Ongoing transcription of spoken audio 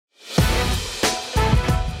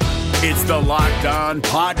It's the Locked On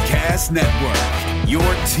Podcast Network, your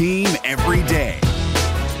team every day.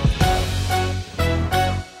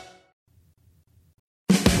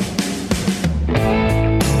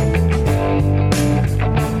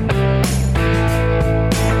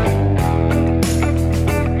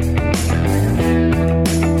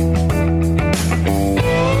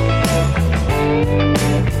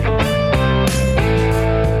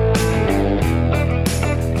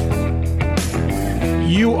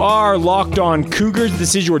 Locked On Cougars.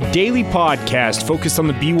 This is your daily podcast focused on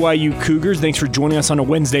the BYU Cougars. Thanks for joining us on a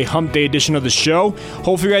Wednesday hump day edition of the show.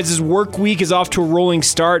 Hopefully, you guys' work week is off to a rolling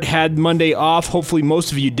start. Had Monday off. Hopefully,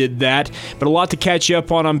 most of you did that. But a lot to catch you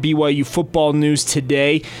up on BYU football news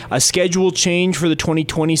today. A schedule change for the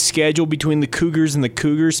 2020 schedule between the Cougars and the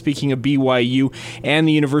Cougars. Speaking of BYU and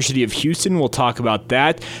the University of Houston, we'll talk about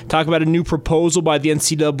that. Talk about a new proposal by the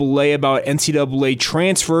NCAA about NCAA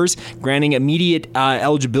transfers, granting immediate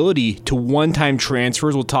eligibility to one-time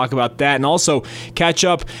transfers. We'll talk about that, and also catch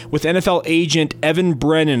up with NFL agent Evan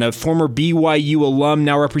Brennan, a former BYU alum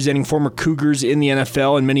now representing former Cougars in the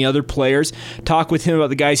NFL and many other players. Talk with him about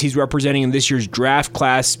the guys he's representing in this year's draft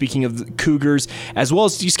class, speaking of the Cougars, as well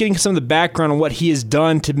as just getting some of the background on what he has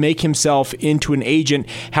done to make himself into an agent,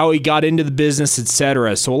 how he got into the business,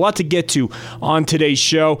 etc. So a lot to get to on today's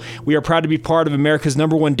show. We are proud to be part of America's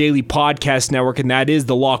 #1 daily podcast network, and that is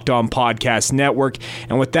the Locked On Podcast Network.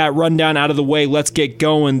 And with that rundown out of the way, let's get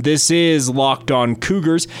going. This is Locked On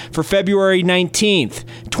Cougars for February 19th,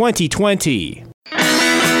 2020.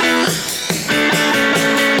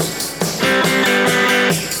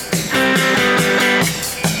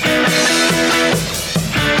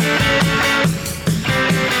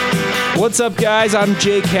 What's up, guys? I'm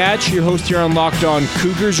Jake Hatch, your host here on Locked On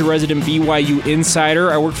Cougars, your resident BYU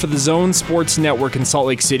insider. I work for the Zone Sports Network in Salt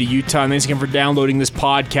Lake City, Utah, and thanks again for downloading this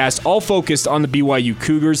podcast, all focused on the BYU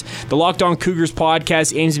Cougars. The Locked On Cougars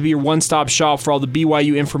podcast aims to be your one-stop shop for all the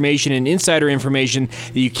BYU information and insider information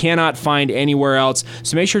that you cannot find anywhere else.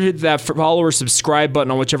 So make sure to hit that follow or subscribe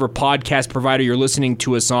button on whichever podcast provider you're listening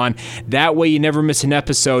to us on. That way you never miss an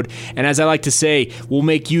episode. And as I like to say, we'll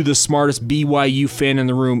make you the smartest BYU fan in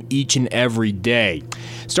the room each and every day.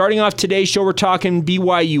 Starting off today's show, we're talking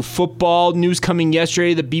BYU football. News coming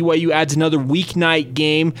yesterday that BYU adds another weeknight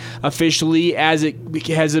game officially, as it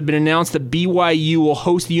has been announced that BYU will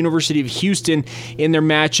host the University of Houston in their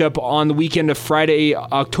matchup on the weekend of Friday,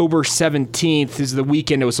 October 17th. This is the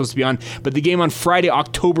weekend it was supposed to be on, but the game on Friday,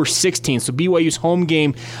 October 16th. So BYU's home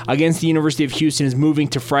game against the University of Houston is moving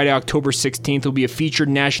to Friday, October 16th. It will be a featured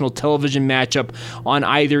national television matchup on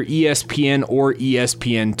either ESPN or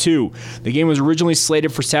ESPN2. The game was originally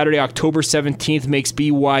slated for Saturday, October 17th, makes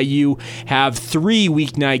BYU have 3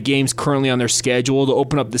 weeknight games currently on their schedule to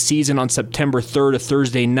open up the season on September 3rd, a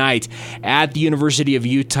Thursday night, at the University of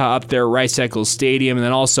Utah up there at Rice-Eccles Stadium, and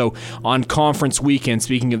then also on conference weekend,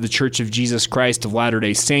 speaking of the Church of Jesus Christ of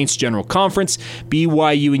Latter-day Saints General Conference,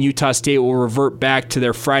 BYU and Utah State will revert back to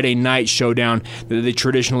their Friday night showdown that they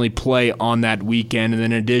traditionally play on that weekend, and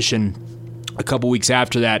in addition, a couple weeks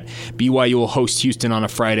after that, BYU will host Houston on a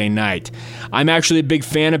Friday night. I'm actually a big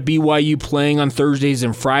fan of BYU playing on Thursdays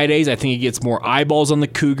and Fridays. I think it gets more eyeballs on the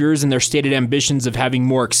Cougars and their stated ambitions of having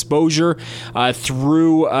more exposure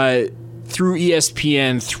through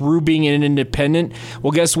ESPN, through being an independent.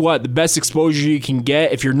 Well, guess what? The best exposure you can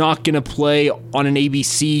get if you're not going to play on an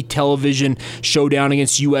ABC television showdown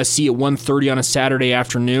against USC at 1:30 on a Saturday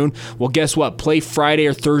afternoon. Well, guess what? Play Friday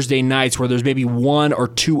or Thursday nights where there's maybe 1 or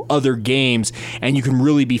 2 other games, and you can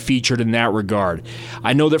really be featured in that regard.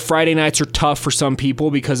 I know that Friday nights are tough for some people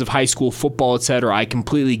because of high school football, etc. I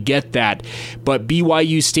completely get that. But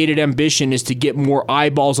BYU's stated ambition is to get more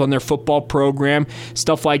eyeballs on their football program.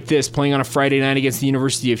 Stuff like this, playing on a Friday night against the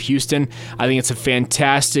University of Houston. I think it's a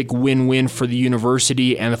fantastic win-win for the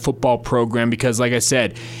university and the football program because, like I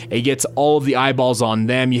said, it gets all of the eyeballs on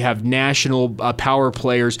them. You have national power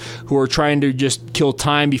players who are trying to just kill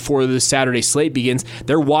time before the Saturday slate begins.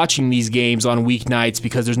 They're watching these games on weeknights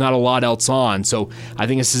because there's not a lot else on. So I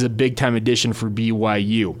think this is a big-time addition for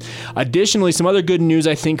BYU. Additionally, some other good news,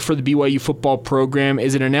 I think, for the BYU football program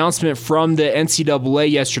is an announcement from the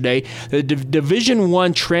NCAA yesterday. The Division I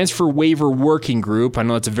Transfer Waiver Working Group, I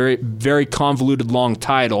know it's a very, very convoluted long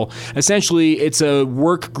title. Essentially, it's a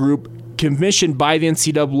work group commissioned by the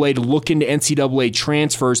NCAA to look into NCAA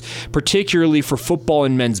transfers, particularly for football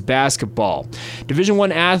and men's basketball. Division I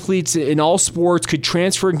athletes in all sports could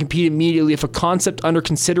transfer and compete immediately if a concept under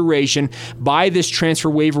consideration by this transfer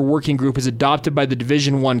waiver working group is adopted by the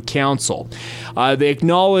Division I Council. They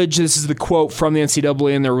acknowledge, this is the quote from the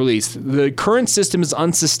NCAA in their release, the current system is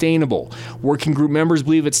unsustainable. Working group members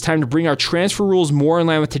believe it's time to bring our transfer rules more in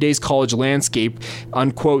line with today's college landscape,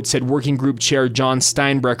 unquote, said working group chair John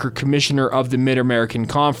Steinbrecher, commissioner of the Mid-American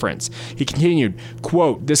Conference. He continued,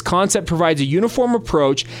 quote, this concept provides a uniform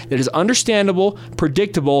approach that is understandable,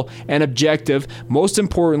 predictable, and objective. Most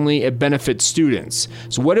importantly, it benefits students.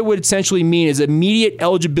 So what it would essentially mean is immediate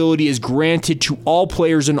eligibility is granted to all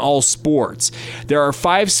players in all sports. There are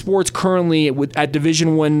 5 sports currently at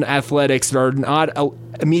Division I athletics that are not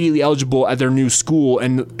immediately eligible at their new school,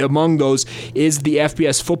 and among those is the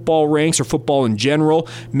FBS football ranks, or football in general,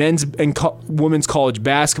 men's and women's college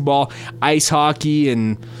basketball, ice hockey,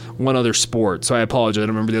 and one other sport. So I apologize, I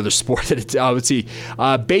don't remember the other sport that it's, let's see,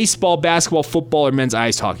 baseball, basketball, football, or men's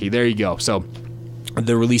ice hockey. There you go. So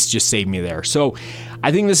the release just saved me there. So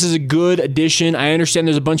I think this is a good addition. I understand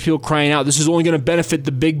there's a bunch of people crying out, this is only going to benefit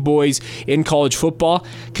the big boys in college football.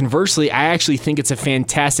 Conversely, I actually think it's a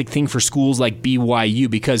fantastic thing for schools like BYU,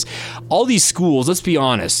 because all these schools, let's be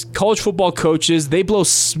honest, college football coaches, they blow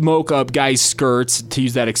smoke up guys' skirts, to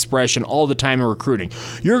use that expression, all the time in recruiting.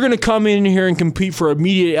 You're going to come in here and compete for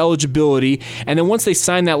immediate eligibility, and then once they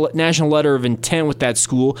sign that national letter of intent with that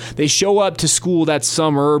school, they show up to school that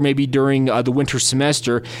summer, or maybe during the winter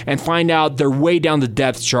semester, and find out they're way down the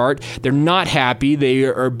depth chart. They're not happy. They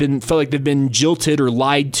feel like they've been jilted or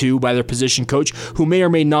lied to by their position coach, who may or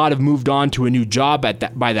may not have moved on to a new job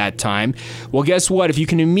by that time. Well, guess what? If you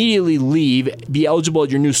can immediately leave, be eligible at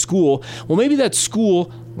your new school, well, maybe that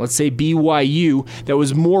school, let's say BYU, that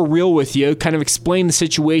was more real with you, kind of explain the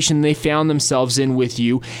situation they found themselves in with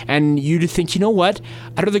you, and you'd think, you know what,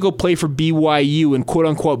 I'd rather go play for BYU and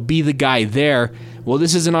quote-unquote be the guy there. Well,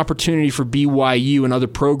 this is an opportunity for BYU and other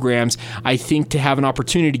programs, I think, to have an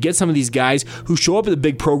opportunity to get some of these guys who show up at the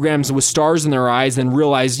big programs with stars in their eyes and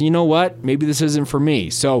realize, you know what, maybe this isn't for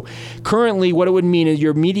me. So currently what it would mean is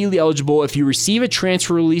you're immediately eligible if you receive a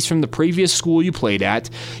transfer release from the previous school you played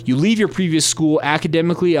at, you leave your previous school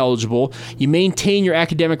academically eligible, you maintain your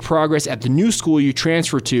academic progress at the new school you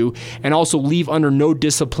transfer to, and also leave under no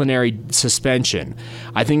disciplinary suspension.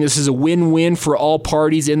 I think this is a win-win for all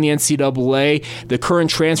parties in the NCAA. The current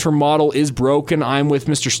transfer model is broken. I'm with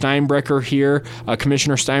Mr. Steinbrecher here,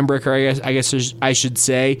 Commissioner Steinbrecher, I guess I should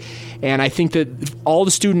say. And I think that all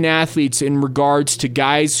the student athletes, in regards to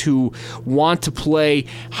guys who want to play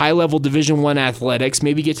high-level Division I athletics,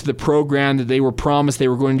 maybe get to the program that they were promised they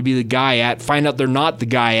were going to be the guy at, find out they're not the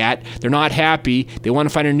guy at, they're not happy, they want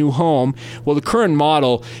to find a new home. Well, the current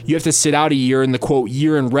model, you have to sit out a year in the, quote,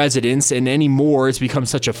 year in residence, and anymore it's become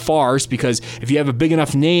such a farce, because if you have a big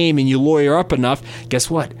enough name and you lawyer up enough, guess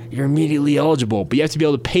what? You're immediately eligible, but you have to be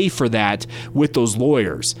able to pay for that with those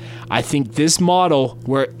lawyers. I think this model,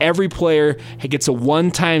 where every player gets a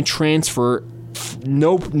one-time transfer,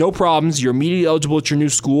 no problems, you're immediately eligible at your new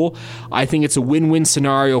school, I think it's a win-win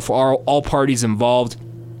scenario for all parties involved.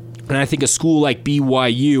 And I think a school like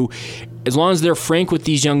BYU, as long as they're frank with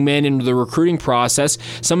these young men in the recruiting process,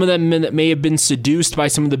 some of them that may have been seduced by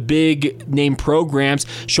some of the big name programs,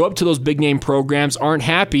 show up to those big name programs, aren't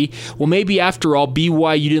happy. Well, maybe after all,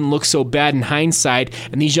 BYU didn't look so bad in hindsight,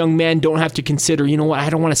 and these young men don't have to consider, you know what,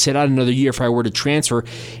 I don't want to sit out another year if I were to transfer.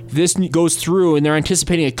 If this goes through, and they're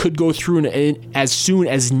anticipating it could go through as soon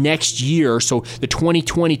as next year, so the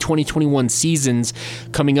 2020-2021 seasons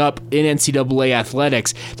coming up in NCAA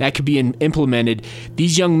athletics, that could be implemented.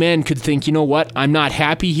 These young men could think, you know what, I'm not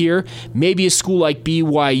happy here. Maybe a school like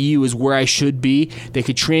BYU is where I should be. They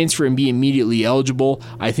could transfer and be immediately eligible.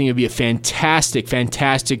 I think it would be a fantastic,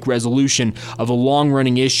 fantastic resolution of a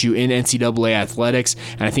long-running issue in NCAA athletics,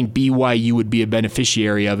 and I think BYU would be a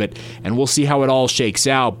beneficiary of it, and we'll see how it all shakes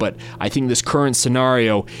out, but I think this current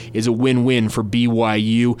scenario is a win-win for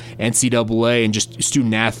BYU, NCAA, and just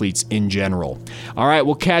student athletes in general. All right,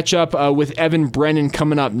 we'll catch up with Evan Brennan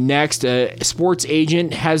coming up next. A sports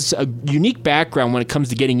agent, has a unique background when it comes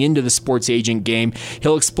to getting into the sports agent game.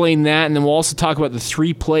 He'll explain that, and then we'll also talk about the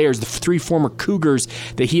 3 players, the 3 former Cougars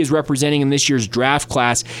that he is representing in this year's draft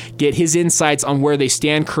class, get his insights on where they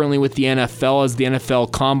stand currently with the NFL as the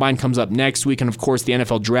NFL Combine comes up next week, and of course the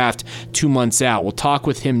NFL Draft 2 months out. We'll talk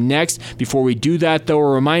with him him next. Before we do that, though,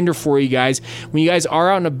 a reminder for you guys, when you guys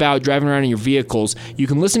are out and about driving around in your vehicles, you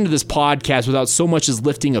can listen to this podcast without so much as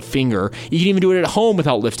lifting a finger. You can even do it at home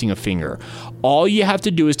without lifting a finger. All you have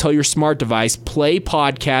to do is tell your smart device, play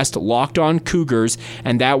podcast Locked On Cougars,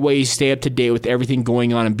 and that way you stay up to date with everything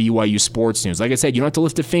going on in BYU sports news. Like I said, you don't have to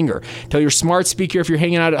lift a finger. Tell your smart speaker if you're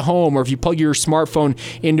hanging out at home, or if you plug your smartphone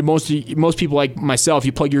into most people like myself,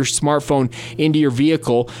 you plug your smartphone into your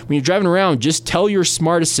vehicle. When you're driving around, just tell your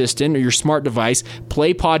smart assistant or your smart device,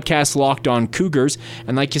 play podcast Locked On Cougars,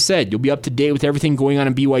 and like you said, you'll be up to date with everything going on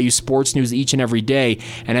in BYU sports news each and every day.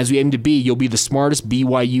 And as we aim to be, you'll be the smartest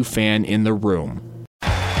BYU fan in the room.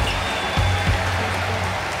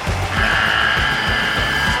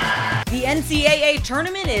 The NCAA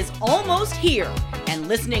tournament is almost here, and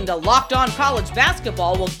listening to Locked On College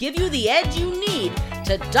Basketball will give you the edge you need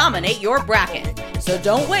to dominate your bracket. So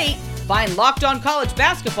don't wait. Find Locked On College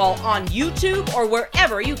Basketball on YouTube or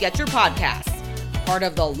wherever you get your podcasts. Part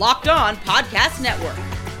of the Locked On Podcast Network.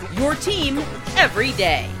 Your team every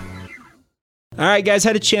day. All right, guys,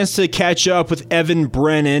 had a chance to catch up with Evan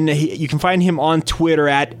Brennan. You can find him on Twitter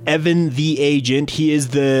at Evan the Agent. He is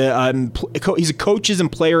he's a coaches and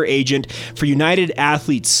player agent for United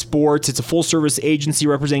Athletes Sports. It's a full-service agency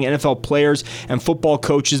representing NFL players and football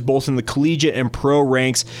coaches both in the collegiate and pro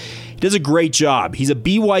ranks. He does a great job. He's a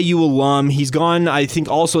BYU alum. He's gone, I think,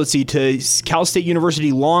 also, to Cal State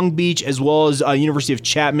University Long Beach, as well as University of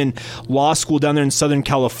Chapman Law School down there in Southern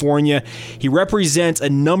California. He represents a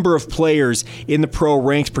number of players in the pro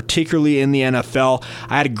ranks, particularly in the NFL.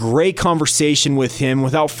 I had a great conversation with him.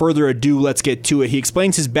 Without further ado, let's get to it. He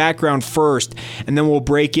explains his background first, and then we'll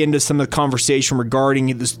break into some of the conversation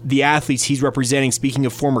regarding the athletes he's representing, speaking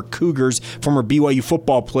of former Cougars, former BYU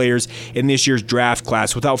football players in this year's draft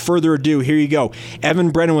class. Without further ado, here you go.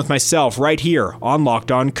 Evan Brennan with myself right here on Locked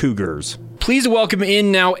On Cougars. Please welcome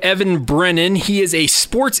in now Evan Brennan. He is a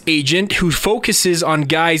sports agent who focuses on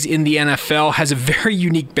guys in the NFL, has a very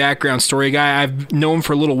unique background story. A guy I've known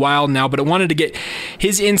for a little while now, but I wanted to get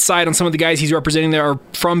his insight on some of the guys he's representing that are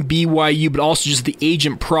from BYU, but also just the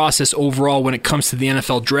agent process overall when it comes to the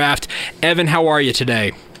NFL draft. Evan, how are you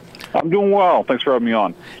today? I'm doing well. Thanks for having me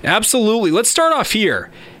on. Absolutely. Let's start off here.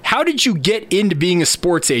 How did you get into being a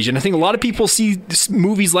sports agent? I think a lot of people see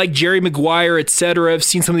movies like Jerry Maguire, etc. I've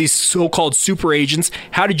seen some of these so-called super agents.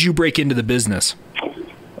 How did you break into the business?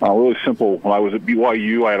 Really simple. When I was at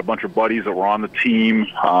BYU, I had a bunch of buddies that were on the team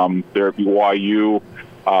there at BYU.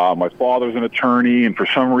 My father's an attorney, and for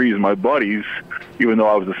some reason my buddies, even though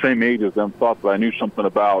I was the same age as them, thought that I knew something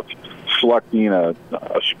about selecting a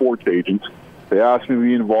sports agent. They asked me to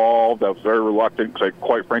be involved. I was very reluctant because I,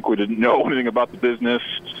 quite frankly, didn't know anything about the business,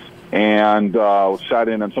 and sat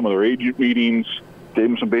in on some of their agent meetings, gave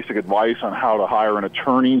them some basic advice on how to hire an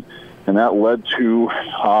attorney, and that led to,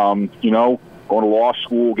 going to law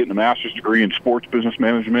school, getting a master's degree in sports business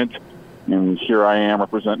management, and here I am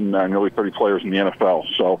representing nearly 30 players in the NFL.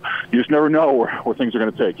 So you just never know where things are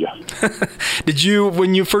going to take you. Did you,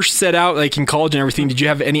 when you first set out, like in college and everything, did you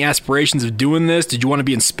have any aspirations of doing this? Did you want to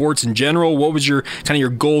be in sports in general? What was your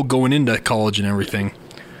goal going into college and everything?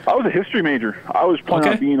 I was a history major. I was planning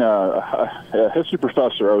on being a history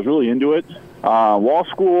professor. I was really into it. Law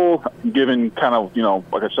school, given like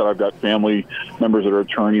I said, I've got family members that are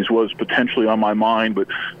attorneys, was potentially on my mind, but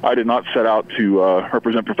I did not set out to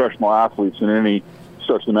represent professional athletes in any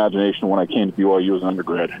such imagination when I came to BYU as an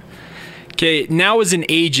undergrad. Okay, now as an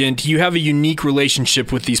agent, you have a unique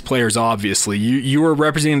relationship with these players, obviously. You are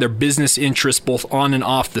representing their business interests both on and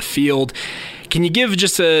off the field. Can you give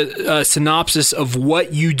just a synopsis of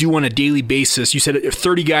what you do on a daily basis? You said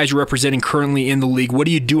 30 guys you're representing currently in the league. What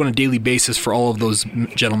do you do on a daily basis for all of those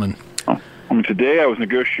gentlemen? Today I was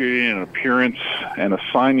negotiating an appearance and a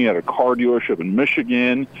signing at a car dealership in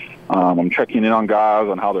Michigan. I'm checking in on guys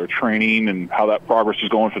on how they're training and how that progress is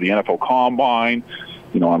going for the NFL Combine.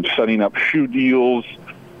 I'm setting up shoe deals.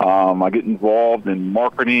 I get involved in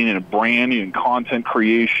marketing and branding and content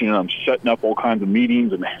creation. I'm setting up all kinds of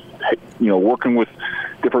meetings and, working with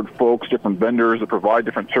different folks, different vendors that provide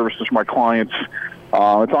different services for my clients.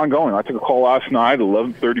 It's ongoing. I took a call last night at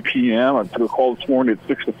 11:30 p.m. I took a call this morning at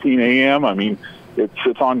 6:15 a.m. I mean,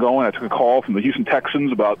 it's ongoing. I took a call from the Houston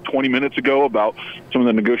Texans about 20 minutes ago about some of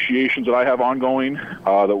the negotiations that I have ongoing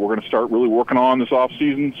that we're going to start really working on this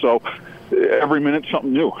offseason. So every minute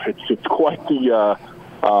something new. It's quite the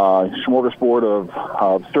smorgasbord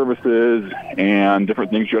of services and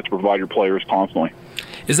different things you have to provide your players constantly.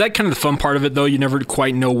 Is that kind of the fun part of it, though? You never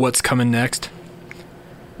quite know what's coming next?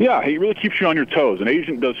 Yeah, it really keeps you on your toes. An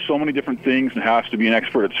agent does so many different things and has to be an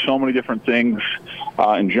expert at so many different things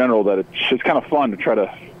in general that it's kind of fun to try to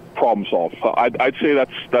problem solve. I'd say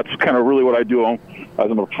that's kind of really what I do as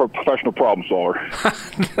a professional problem solver.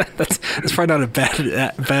 That's probably not a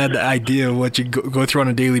bad idea what you go through on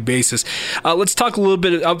a daily basis. Let's talk a little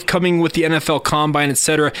bit upcoming with the NFL Combine,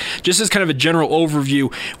 etc. Just as kind of a general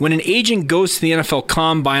overview, when an agent goes to the NFL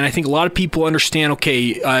Combine, I think a lot of people understand,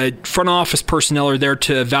 okay, front office personnel are there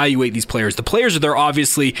to evaluate these players. The players are there,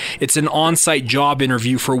 obviously. It's an on-site job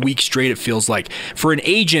interview for a week straight, it feels like. For an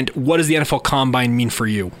agent, what does the NFL Combine mean for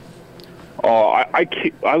you?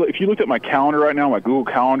 If you looked at my calendar right now, my Google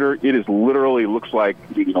Calendar, it is literally looks like,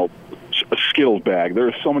 a Skittles bag.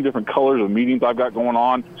 There's so many different colors of meetings I've got going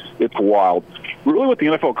on. It's wild. Really what the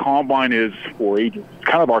NFL Combine is for agents, it's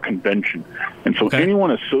kind of our convention. And so anyone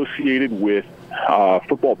associated with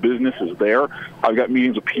football business is there. I've got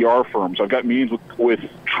meetings with PR firms. I've got meetings with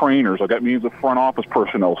trainers. I've got meetings with front office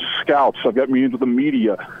personnel, scouts. I've got meetings with the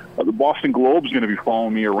media. The Boston Globe's going to be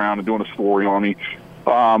following me around and doing a story on me.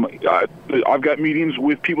 I've got meetings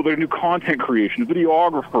with people that do content creation,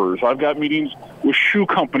 videographers. I've got meetings with shoe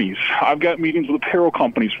companies. I've got meetings with apparel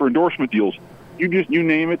companies for endorsement deals. You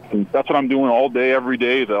name it, and that's what I'm doing all day, every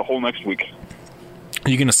day, the whole next week. Are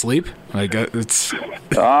you going to sleep? It's some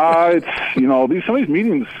of these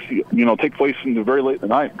meetings, take place in the very late at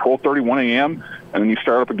night, 12:30, 1 a.m., and then you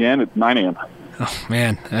start up again at 9 a.m. Oh,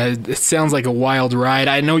 man, it sounds like a wild ride.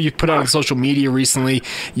 I know you put out on social media recently,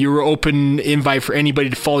 you were open invite for anybody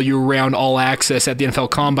to follow you around, all access at the NFL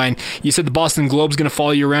Combine. You said the Boston Globe's going to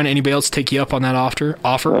follow you around. Anybody else take you up on that offer?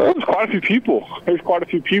 There's quite a few people.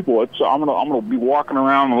 I'm gonna be walking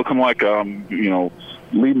around looking like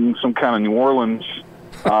leading some kind of New Orleans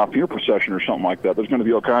funeral procession or something like that. There's going to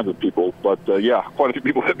be all kinds of people, but quite a few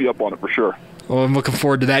people hit me up on it for sure. Well, I'm looking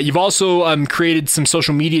forward to that. You've also created some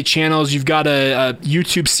social media channels. You've got a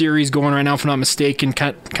YouTube series going right now, if I'm not mistaken,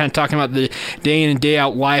 kind of talking about the day in and day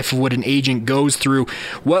out life of what an agent goes through.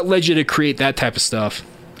 What led you to create that type of stuff?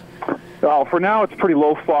 For now, it's pretty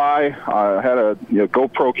lo-fi. I had a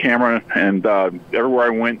GoPro camera, and everywhere I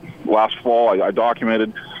went last fall, I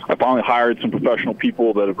documented. I finally hired some professional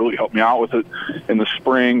people that have really helped me out with it in the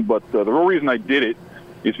spring. But the real reason I did it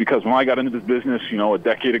is because when I got into this business, a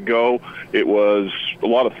decade ago, it was a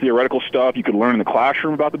lot of theoretical stuff you could learn in the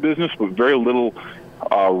classroom about the business, but very little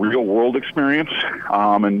real-world experience.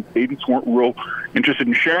 And agents weren't real interested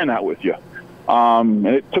in sharing that with you. And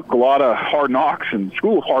it took a lot of hard knocks and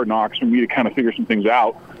school of hard knocks for me to kind of figure some things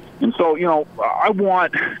out. And so, I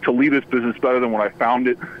want to leave this business better than when I found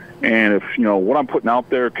it. And if, what I'm putting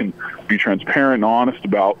out there can be transparent and honest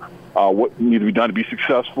about what needs to be done to be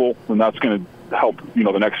successful, then that's going to help, the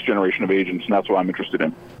next generation of agents, and that's what I'm interested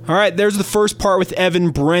in. All right, there's the first part with Evan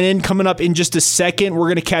Brennan. Coming up in just a second, we're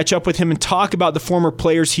going to catch up with him and talk about the former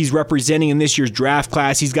players he's representing in this year's draft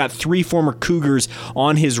class. He's got 3 former Cougars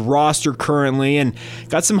on his roster currently and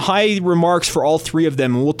got some high remarks for all 3 of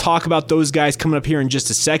them, and we'll talk about those guys coming up here in just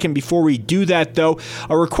a second. Before we do that, though,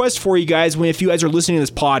 a request for you guys, if you guys are listening to this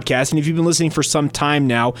podcast, and if you've been listening for some time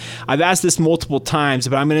now, I've asked this multiple times,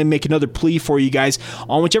 but I'm going to make another plea for you guys.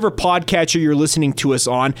 On whichever podcatcher you're listening to us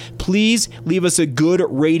on, please leave us a good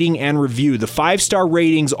rating and review. The 5-star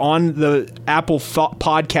ratings on the Apple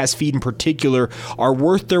podcast feed in particular are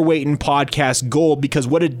worth their weight in podcast gold, because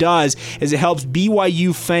what it does is it helps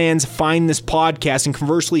BYU fans find this podcast and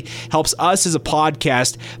conversely helps us as a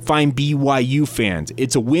podcast find BYU fans.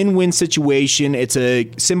 It's a win-win situation. It's a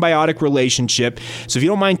symbiotic relationship. So if you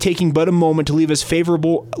don't mind taking but a moment to leave us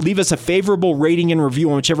a favorable rating and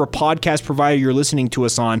review on whichever podcast provider you're listening to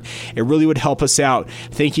us on, it really would help us out.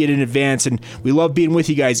 Thank you in advance, and we love being with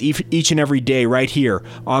you guys each and every day right here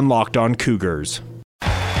on Locked On Cougars.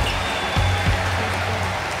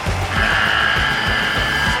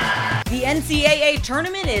 The NCAA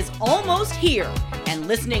tournament is almost here, and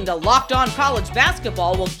listening to Locked On College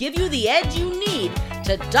Basketball will give you the edge you need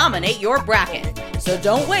to dominate your bracket. So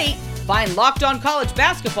don't wait. Find Locked On College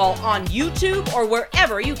Basketball on YouTube or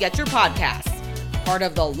wherever you get your podcasts. Part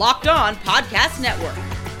of the Locked On Podcast Network.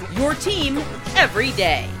 Your team every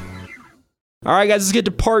day. All right, guys, let's get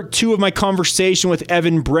to part 2 of my conversation with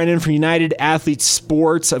Evan Brennan from United Athletes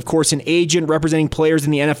Sports. Of course, an agent representing players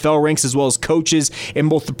in the NFL ranks as well as coaches in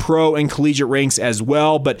both the pro and collegiate ranks as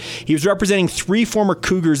well. But he was representing 3 former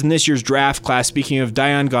Cougars in this year's draft class. Speaking of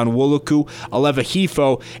Dayan Ghanwoloku, Aleva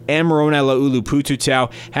Hifo, and Moroni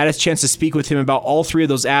Laulu-Pututau, had a chance to speak with him about all 3 of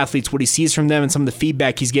those athletes, what he sees from them, and some of the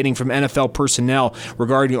feedback he's getting from NFL personnel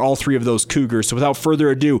regarding all 3 of those Cougars. So without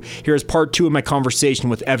further ado, here's part 2 of my conversation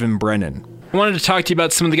with Evan Brennan. I wanted to talk to you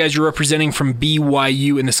about some of the guys you're representing from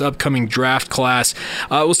BYU in this upcoming draft class.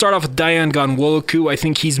 We'll start off with Dayan Ghanwoloku. I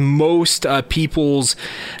think he's most people's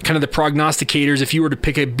kind of the prognosticators. If you were to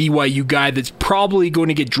pick a BYU guy that's probably going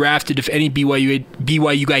to get drafted, if any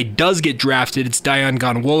BYU guy does get drafted, it's Dayan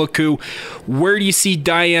Ghanwoloku. Where do you see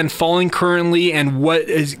Dayan falling currently, and what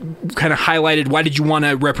is kind of highlighted? Why did you want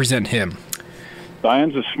to represent him?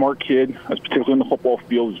 Dayan's a smart kid, particularly in the football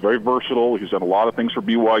field. He's very versatile. He's done a lot of things for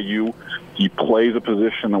BYU. He plays a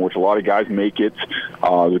position in which a lot of guys make it. He's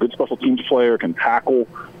a good special teams player, can tackle.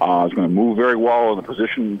 He's going to move very well in the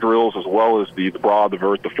position drills, as well as the broad, the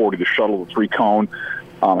vert, the 40, the shuttle, the three-cone.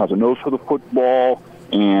 Has a nose for the football,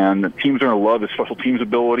 and the teams are going to love his special teams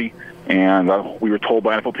ability. And we were told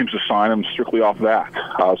by NFL teams to sign him strictly off that.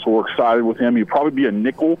 So we're excited with him. He'll probably be a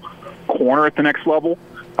nickel corner at the next level.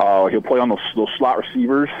 He'll play on those slot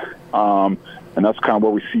receivers, and that's kind of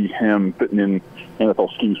where we see him fitting in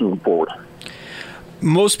NFL schemes moving forward.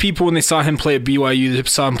 Most people, when they saw him play at BYU, they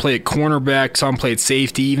saw him play at cornerback, saw him play at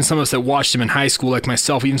safety. Even some of us that watched him in high school, like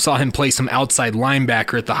myself, even saw him play some outside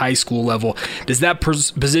linebacker at the high school level. Does that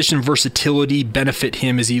position versatility benefit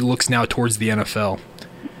him as he looks now towards the NFL?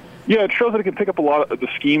 Yeah, it shows that he can pick up a lot of the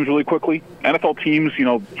schemes really quickly. NFL teams, they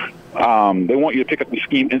want you to pick up the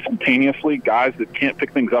scheme instantaneously. Guys that can't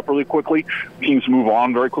pick things up really quickly, teams move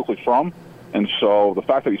on very quickly from. And so the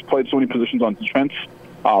fact that he's played so many positions on defense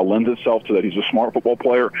lends itself to that he's a smart football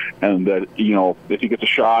player, and that, if he gets a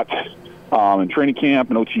shot in training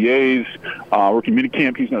camp and OTAs, rookie mini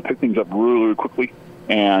camp, he's going to pick things up really, really quickly.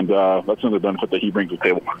 And that's another benefit that he brings to the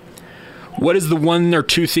table. What is the one or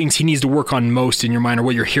two things he needs to work on most in your mind, or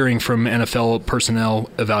what you're hearing from NFL personnel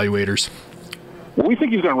evaluators? Well, we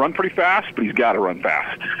think he's going to run pretty fast, but he's got to run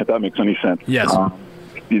fast, if that makes any sense. Yes.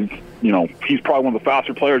 He's probably one of the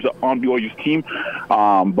faster players on BYU's team,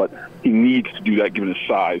 but he needs to do that given his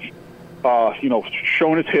size.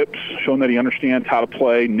 Showing his hips, showing that he understands how to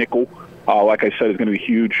play nickel, like I said, is going to be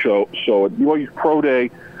huge. So at BYU's Pro Day, in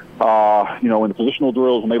the positional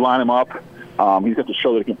drills, when they line him up, he's got to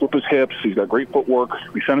show that he can flip his hips. He's got great footwork.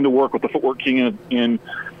 We sent him to work with the footwork king in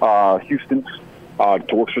Houston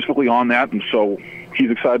to work specifically on that, and so he's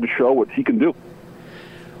excited to show what he can do.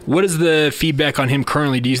 What is the feedback on him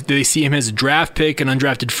currently? Do they see him as a draft pick, an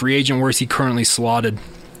undrafted free agent? Where is he currently slotted?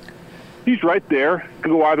 He's right there. Could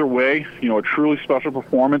go either way. A truly special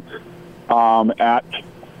performance at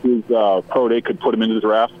his pro day could put him into the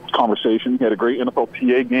draft conversation. He had a great NFL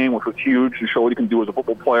TA game, which was huge to show what he can do as a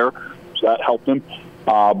football player. So that helped him.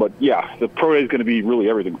 But, yeah, the pro day is going to be really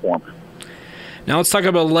everything for him. Now let's talk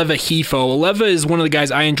about Aleva Hifo. Aleva is one of the guys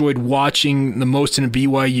I enjoyed watching the most in a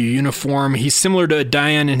BYU uniform. He's similar to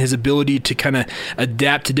Dayan in his ability to kind of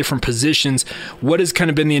adapt to different positions. What has kind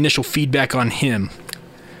of been the initial feedback on him?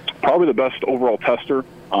 Probably the best overall tester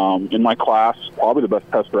in my class. Probably the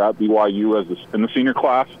best tester at BYU in the senior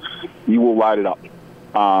class. He will light it up.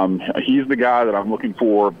 He's the guy that I'm looking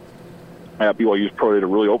for at BYU's Pro Day to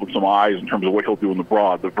really open some eyes in terms of what he'll do in the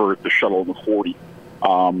broad, the vert, the shuttle, and the 40.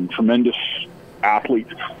 Tremendous athlete,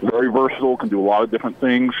 very versatile, can do a lot of different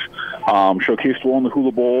things. Showcased well in the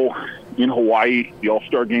Hula Bowl in Hawaii, the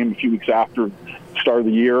All-Star game a few weeks after the start of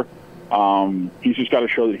the year. He's just got to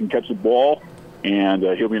show that he can catch the ball, and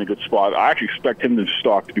he'll be in a good spot. I actually expect him to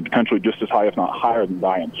stock to be potentially just as high, if not higher, than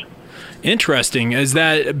Dayan's. Interesting. Is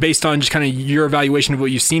that based on just kind of your evaluation of what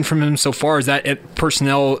you've seen from him so far? Is that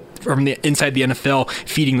personnel from the inside the NFL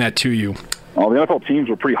feeding that to you? The NFL teams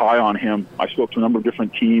were pretty high on him. I spoke to a number of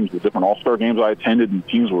different teams, the different All-Star games I attended, and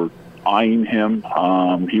teams were eyeing him.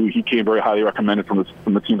 He came very highly recommended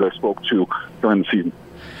from the teams I spoke to during the season.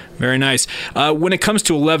 Very nice. When it comes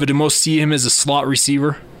to Aleva, do most see him as a slot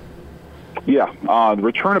receiver? Yeah, the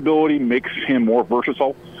return ability makes him more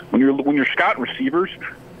versatile. When you're scouting receivers,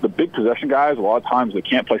 the big possession guys, a lot of times they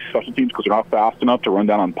can't play special teams because they're not fast enough to run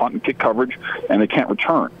down on punt and kick coverage, and they can't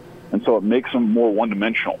return. And so it makes them more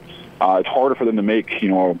one-dimensional. It's harder for them to make,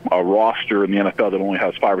 a roster in the NFL that only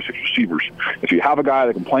has 5 or 6 receivers. If you have a guy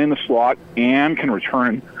that can play in the slot and can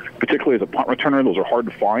return, particularly as a punt returner, those are hard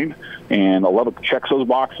to find. And Aleva checks those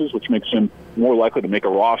boxes, which makes him more likely to make a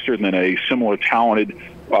roster than a similar talented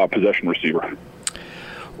possession receiver.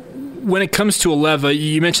 When it comes to Aleva,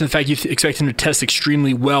 you mentioned the fact you expect him to test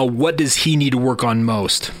extremely well. What does he need to work on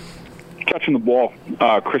most? Catching the ball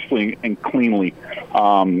crisply and cleanly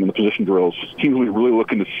in the position drills. Teams will be really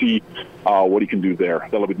looking to see what he can do there.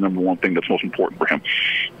 That'll be the number one thing that's most important for him.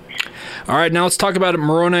 All right, now let's talk about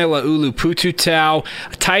Moroni Laulu-Pututau,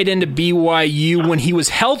 a tight end of BYU. When he was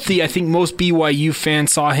healthy, I think most BYU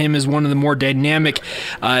fans saw him as one of the more dynamic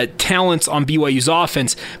talents on BYU's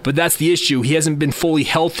offense, but that's the issue. He hasn't been fully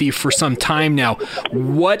healthy for some time now.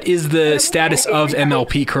 What is the status of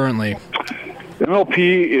MLP currently?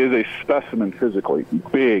 MLP is a specimen physically.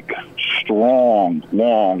 Big, strong,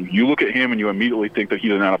 long. You look at him and you immediately think that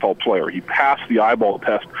he's an NFL player. He passed the eyeball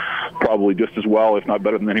test probably just as well, if not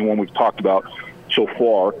better than anyone we've talked about so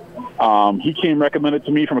far. He came recommended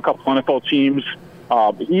to me from a couple of NFL teams.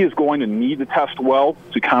 He is going to need to test well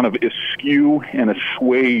to kind of eschew and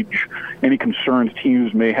assuage any concerns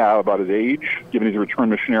teams may have about his age, given he's a return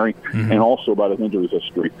missionary, and also about his injury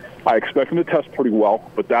history. I expect him to test pretty well,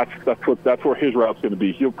 but that's where his route's going to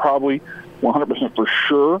be. He'll probably 100% for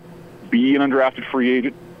sure be an undrafted free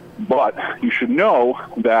agent, but you should know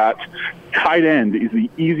that tight end is the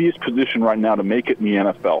easiest position right now to make it in the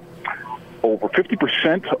NFL. Over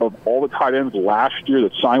 50% of all the tight ends last year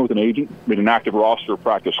that signed with an agent made an active roster or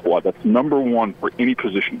practice squad. That's number one for any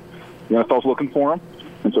position. The NFL's looking for him.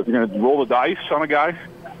 And so if you're going to roll the dice on a guy,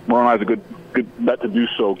 Moroni is a good bet to do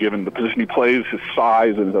so, given the position he plays, his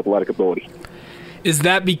size, and his athletic ability. Is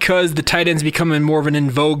that because the tight end's becoming more of an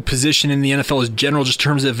in vogue position in the NFL as general, just in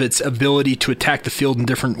terms of its ability to attack the field in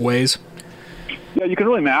different ways? Yeah, you can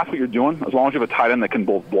really mask what you're doing as long as you have a tight end that can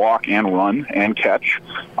both block and run and catch.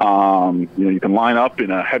 You can line up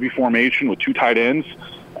in a heavy formation with two tight ends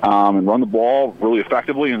and run the ball really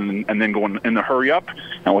effectively, and then go in the hurry up,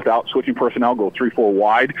 and without switching personnel, go 3-4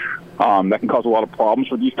 wide. That can cause a lot of problems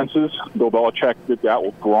for defenses. Bill Belichick did that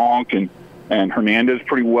with Gronk and Hernandez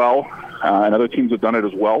pretty well, and other teams have done it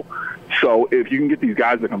as well. So if you can get these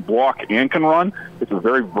guys that can block and can run, it's a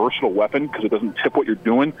very versatile weapon because it doesn't tip what you're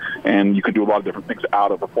doing, and you can do a lot of different things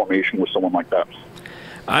out of a formation with someone like that.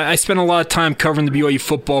 I spent a lot of time covering the BYU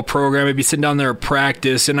football program. I'd be sitting down there at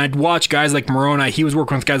practice, and I'd watch guys like Moroni. He was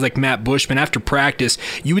working with guys like Matt Bushman. After practice,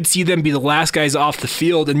 you would see them be the last guys off the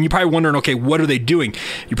field, and you're probably wondering, okay, what are they doing?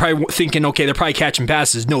 You're probably thinking, okay, they're probably catching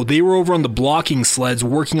passes. No, they were over on the blocking sleds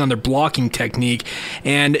working on their blocking technique.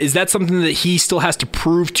 And is that something that he still has to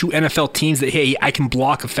prove to NFL teams that, hey, I can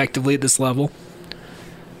block effectively at this level?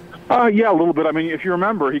 Yeah, a little bit. I mean, if you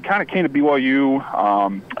remember, he kind of came to BYU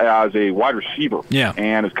as a wide receiver,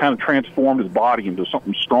 and has kind of transformed his body into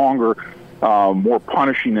something stronger, more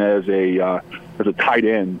punishing as a tight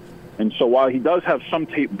end. And so while he does have some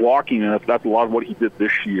tape blocking, and that's a lot of what he did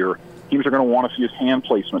this year, teams are going to want to see his hand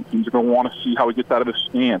placement. Teams are going to want to see how he gets out of his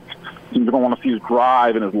stance. Teams are going to want to see his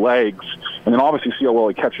drive and his legs, and then obviously see how well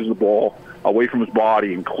he catches the ball away from his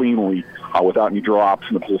body and cleanly without any drops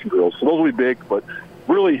in the position drills. So those will be big, but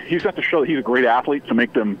really, he's got to show that he's a great athlete to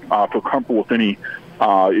make them feel comfortable with any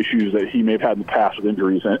issues that he may have had in the past with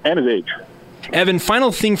injuries and his age. Evan,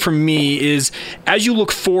 final thing from me is, as you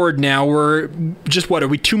look forward now, we're just, are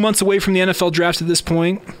we 2 months away from the NFL draft at this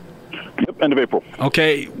point? Yep, end of April.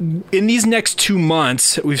 Okay, in these next 2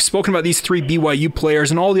 months, we've spoken about these 3 BYU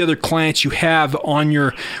players and all the other clients you have on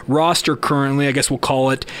your roster currently, I guess we'll call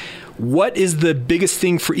it. What is the biggest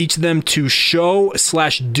thing for each of them to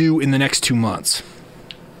show/do in the next 2 months?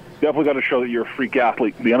 Definitely got to show that you're a freak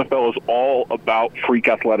athlete. The NFL is all about freak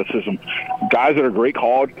athleticism. Guys that are great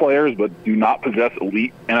college players but do not possess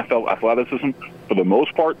elite NFL athleticism, for the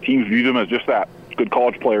most part, teams view them as just that, good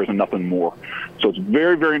college players and nothing more. So it's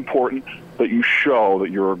very, very important that you show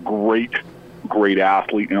that you're a great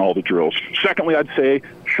athlete in all the drills. Secondly, I'd say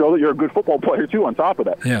show that you're a good football player, too, on top of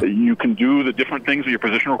that. Yeah. That you can do the different things that your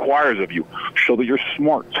position requires of you. Show that you're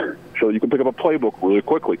smart. Show that you can pick up a playbook really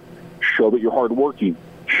quickly. Show that you're hardworking.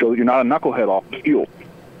 Show that you're not a knucklehead off the field,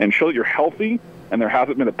 and show that you're healthy, and there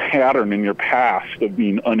hasn't been a pattern in your past of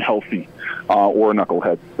being unhealthy or a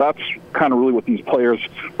knucklehead. That's kind of really what these players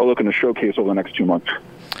are looking to showcase over the next 2 months.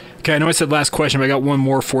 Okay, I know I said last question, but I got one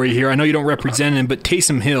more for you here. I know you don't represent him, but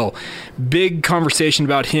Taysom Hill, big conversation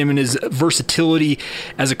about him and his versatility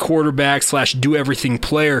as a quarterback/do-everything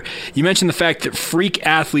player. You mentioned the fact that freak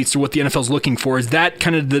athletes are what the NFL is looking for. Is that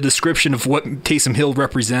kind of the description of what Taysom Hill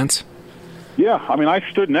represents? Yeah, I mean, I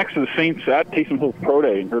stood next to the Saints at Taysom Hill's pro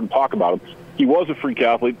day and heard him talk about him. He was a freak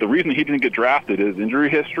athlete. The reason he didn't get drafted is injury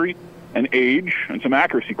history and age and some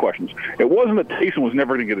accuracy questions. It wasn't that Taysom was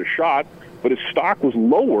never going to get a shot, but his stock was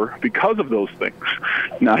lower because of those things.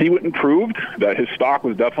 Now, he went and proved that his stock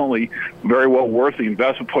was definitely very well worth the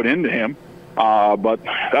investment put into him. But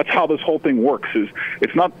that's how this whole thing works.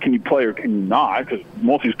 It's not can you play or can you not, because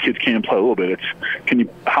most of these kids can play a little bit. It's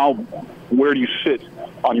where do you sit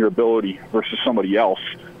on your ability versus somebody else,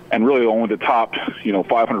 and really only the top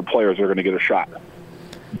 500 players are going to get a shot.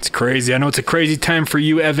 It's crazy. I know it's a crazy time for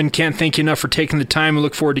you, Evan. Can't thank you enough for taking the time and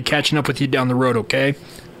look forward to catching up with you down the road, okay?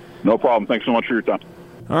 No problem. Thanks so much for your time.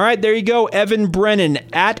 All right, there you go. Evan Brennan,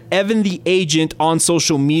 at Evan the Agent on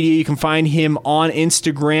social media. You can find him on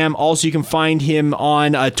Instagram. Also, you can find him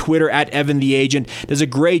on Twitter at Evan the Agent. Does a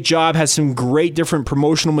great job, has some great different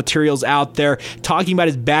promotional materials out there, talking about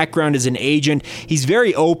his background as an agent. He's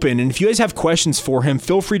very open, and if you guys have questions for him,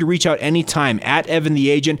 feel free to reach out anytime at Evan the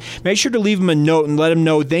Agent. Make sure to leave him a note and let him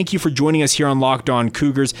know thank you for joining us here on Locked On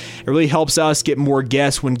Cougars. It really helps us get more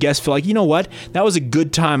guests when guests feel like, you know what, that was a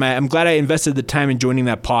good time. I'm glad I invested the time in joining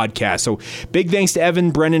that podcast. So big thanks to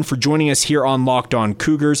Evan Brennan for joining us here on Locked On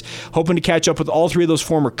Cougars. Hoping to catch up with all three of those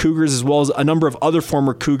former Cougars as well as a number of other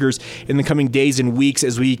former Cougars in the coming days and weeks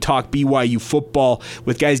as we talk BYU football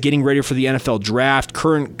with guys getting ready for the NFL draft,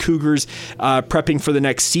 current Cougars prepping for the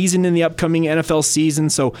next season in the upcoming NFL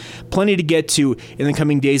season. So plenty to get to in the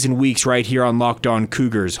coming days and weeks right here on Locked On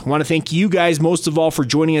Cougars. I want to thank you guys most of all for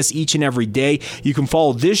joining us each and every day. You can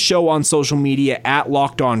follow this show on social media at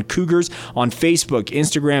Locked On Cougars on Facebook,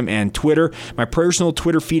 Instagram, and Twitter. My personal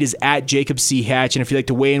Twitter feed is at Jacob C. Hatch, and if you'd like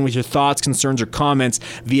to weigh in with your thoughts, concerns, or comments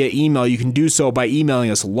via email, you can do so by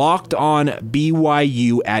emailing us.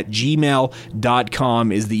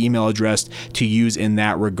 LockedOnBYU@gmail.com is the email address to use in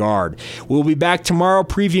that regard. We'll be back tomorrow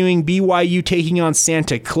previewing BYU taking on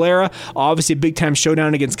Santa Clara. Obviously, a big-time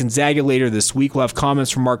showdown against Gonzaga later this week. We'll have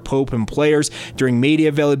comments from Mark Pope and players during media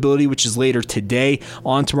availability, which is later today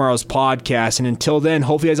on tomorrow's podcast. And until then,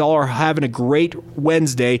 hopefully you guys all are having a great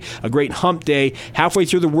Wednesday, a great hump day, halfway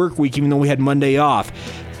through the work week, even though we had Monday off.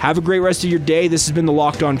 Have a great rest of your day. This has been the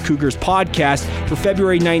Locked On Cougars podcast for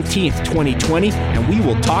February 19th, 2020, and we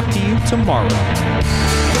will talk to you tomorrow.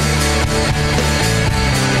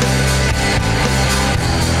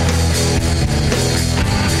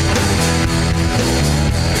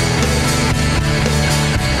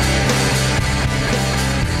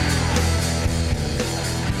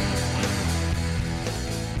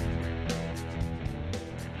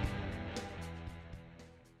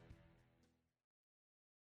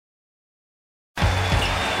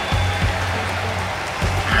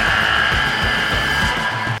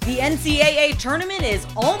 The NCAA tournament is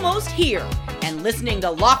almost here, and listening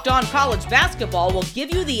to Locked On College Basketball will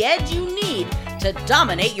give you the edge you need to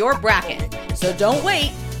dominate your bracket. So don't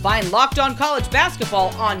wait. Find Locked On College Basketball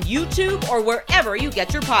on YouTube or wherever you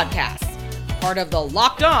get your podcasts. Part of the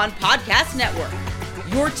Locked On Podcast Network.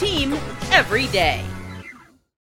 Your team every day.